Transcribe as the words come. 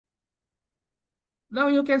Now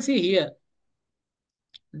you can see here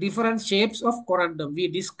different shapes of corundum. We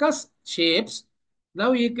discuss shapes.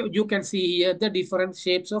 Now you can see here the different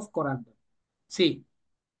shapes of corundum. See,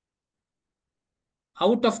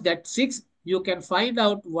 out of that six, you can find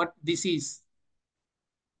out what this is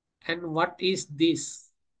and what is this.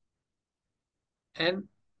 And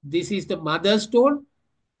this is the mother stone.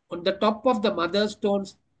 On the top of the mother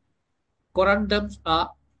stones, corundums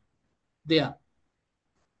are there.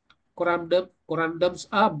 Corundums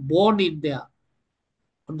are born in there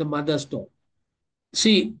on the mother stone.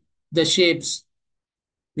 See the shapes.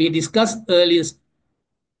 We discussed earlier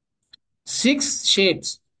six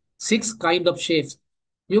shapes, six kind of shapes.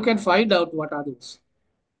 You can find out what are those.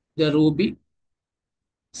 The ruby.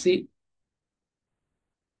 See,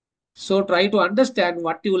 so try to understand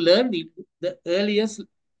what you learned in the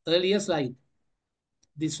earlier slide.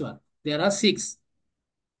 This one. There are six.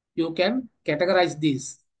 You can categorize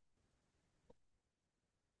these.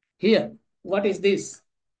 Here, what is this?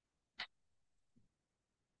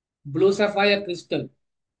 Blue sapphire crystal.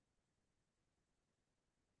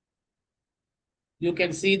 You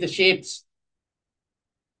can see the shapes.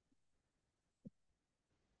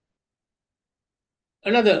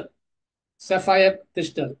 Another sapphire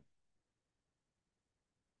crystal.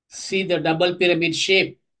 See the double pyramid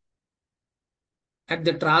shape and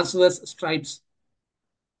the transverse stripes.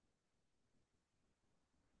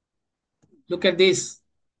 Look at this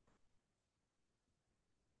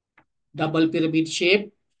double pyramid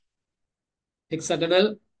shape,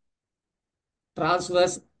 hexagonal,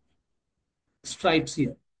 transverse stripes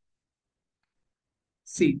here.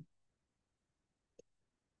 See,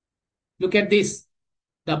 look at this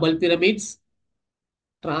double pyramids,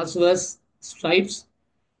 transverse stripes,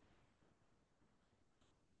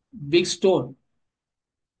 big stone,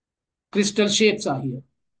 crystal shapes are here.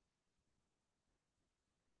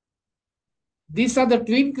 These are the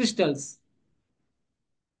twin crystals,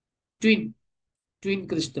 twin, twin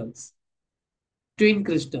crystals, twin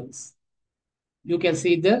crystals. You can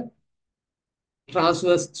see the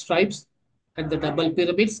transverse stripes and the double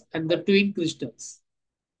pyramids and the twin crystals.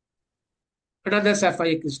 Another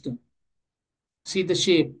sapphire crystal. See the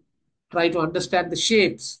shape. Try to understand the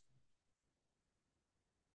shapes.